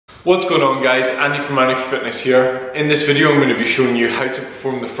What's going on guys, Andy from Andy Fitness here. In this video I'm going to be showing you how to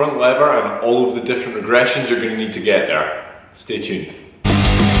perform the front lever and all of the different regressions you're going to need to get there. Stay tuned.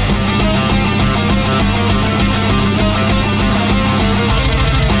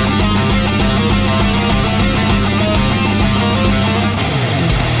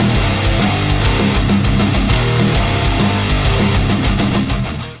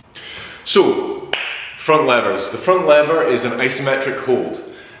 So, front levers. The front lever is an isometric hold.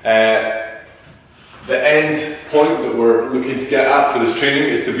 The end point that we're looking to get at for this training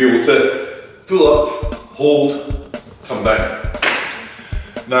is to be able to pull up, hold, come down.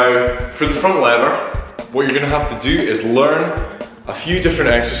 Now, for the front lever, what you're going to have to do is learn a few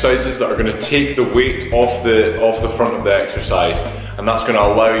different exercises that are going to take the weight off the front of the exercise, and that's going to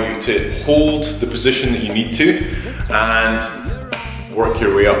allow you to hold the position that you need to and work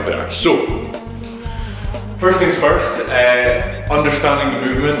your way up there. So, first things first, understanding the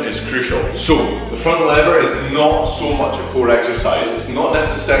movement is crucial. So, the front lever is not so much a core exercise. It's not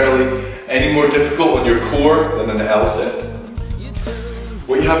necessarily any more difficult on your core than an L sit.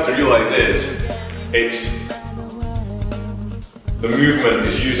 What you have to realize is, the movement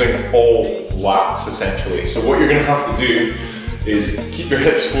is using all lats essentially. So what you're going to have to do is keep your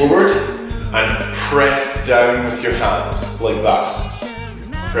hips forward and press down with your hands, like that.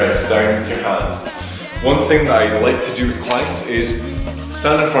 Press down with your hands. One thing that I like to do with clients is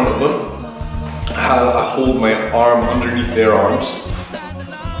stand in front of them, I hold my arm underneath their arms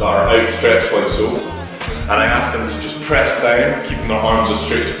that are outstretched like so, and I ask them to just press down, keeping their arms as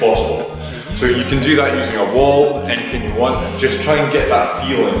straight as possible. So you can do that using a wall, anything you want, just try and get that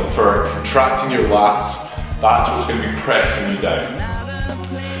feeling for contracting your lats. That's what's going to be pressing you down.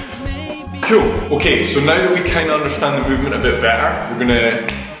 Cool, okay, so now that we kind of understand the movement a bit better, we're going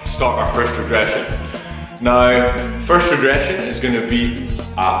to start our first regression. Now, first regression is going to be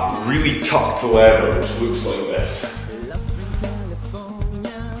a really tucked lever, which looks like this.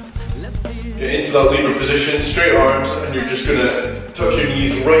 Get into that lever position, straight arms, and you're just going to tuck your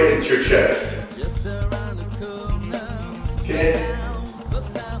knees right into your chest. Okay,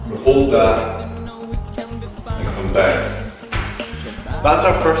 hold that, and come down. That's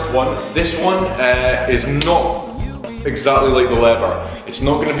our first one. This one is not exactly like the lever. It's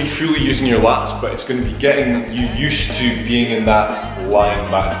not going to be fully using your lats, but it's going to be getting you used to being in that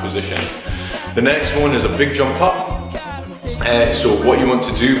lying back position. The next one is a big jump up. So what you want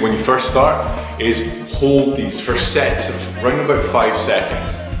to do when you first start is hold these for sets of around about 5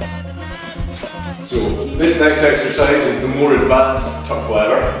 seconds. So this next exercise is the more advanced tuck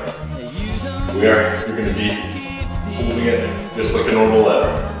lever, where you're going to be holding it just like a normal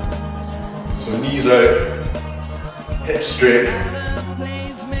lever. So knees out, hips straight,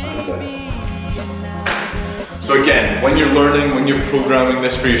 and down. So again, when you're learning, when you're programming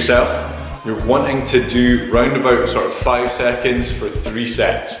this for yourself, you're wanting to do round about sort of 5 seconds for 3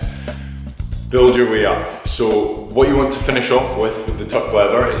 sets. Build your way up. So what you want to finish off with the tuck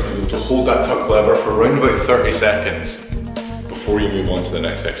lever is to be able to hold that tuck lever for around about 30 seconds before you move on to the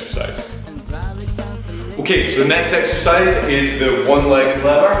next exercise. Okay, so the next exercise is the one-legged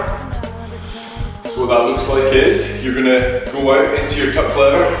lever. So what that looks like is, you're going to go out into your tuck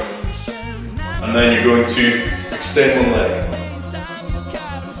lever, and then you're going to extend one leg.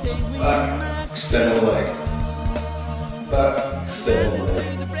 Back, extend one leg. Back, extend one leg.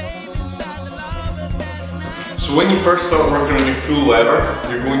 So when you first start working on your full lever,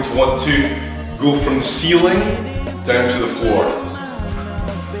 you're going to want to go from the ceiling down to the floor.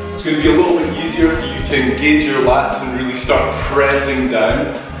 It's going to be a little bit easier for you to engage your lats and really start pressing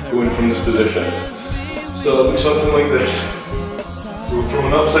down, going from this position. So it looks something like this. Go from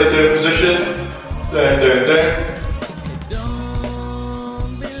an upside down position, down, down, down.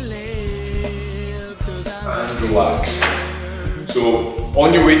 And relax. So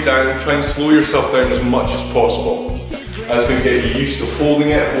on your way down, try and slow yourself down as much as possible. That's going to get you used to holding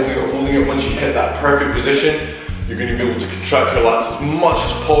it, holding it, holding it. Once you hit that perfect position, you're going to be able to contract your lats as much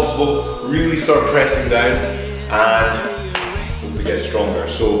as possible, really start pressing down, and hopefully get stronger.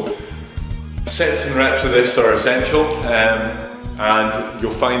 So sets and reps of this are essential, and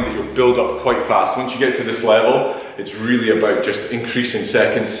you'll find that you'll build up quite fast. Once you get to this level, it's really about just increasing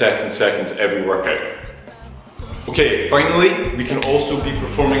seconds every workout. Okay, finally, we can also be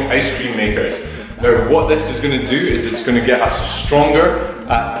performing ice cream makers. Now, what this is going to do is it's going to get us stronger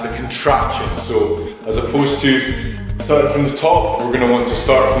at the contraction. So, as opposed to starting from the top, we're going to want to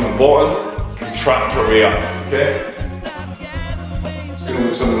start from the bottom, contract our way up, okay? It's going to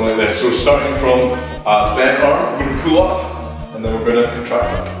look something like this. So, starting from a bent arm, we're going to pull up, and then we're going to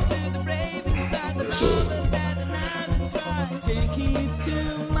contract up. Like so.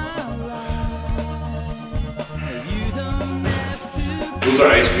 Those are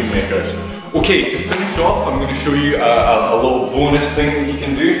ice cream makers. Okay, to finish off, I'm going to show you a little bonus thing that you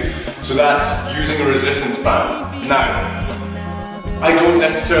can do. So that's using a resistance band. Now, I don't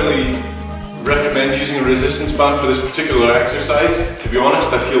necessarily recommend using a resistance band for this particular exercise. To be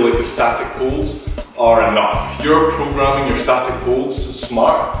honest, I feel like the static holds are enough. If you're programming your static holds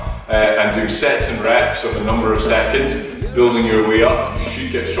smart and doing sets and reps of a number of seconds, building your way up, you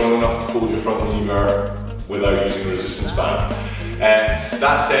should get strong enough to hold your front lever without using a resistance band.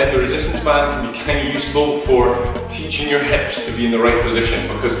 That said, the resistance band can be kind of useful for teaching your hips to be in the right position,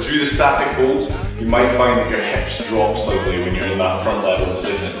 because through the static holds, you might find that your hips drop slightly when you're in that front level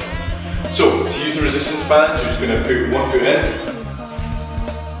position. So, to use the resistance band, you're just going to put one foot in,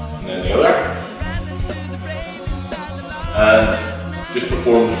 and then the other, and just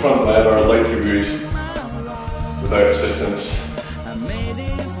perform the front lever like you would without assistance.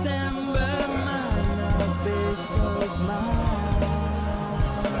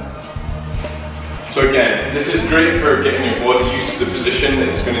 So again, this is great for getting your body used to the position that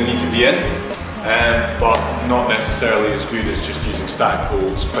it's going to need to be in, but not necessarily as good as just using static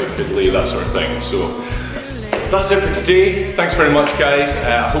holds, quite fiddly, that sort of thing. So that's it for today. Thanks very much, guys.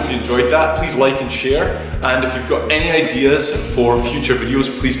 I hope you enjoyed that. Please like and share, and if you've got any ideas for future videos,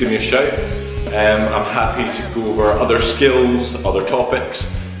 please give me a shout. I'm happy to go over other skills, other topics.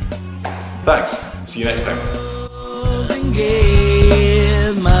 Thanks. See you next time.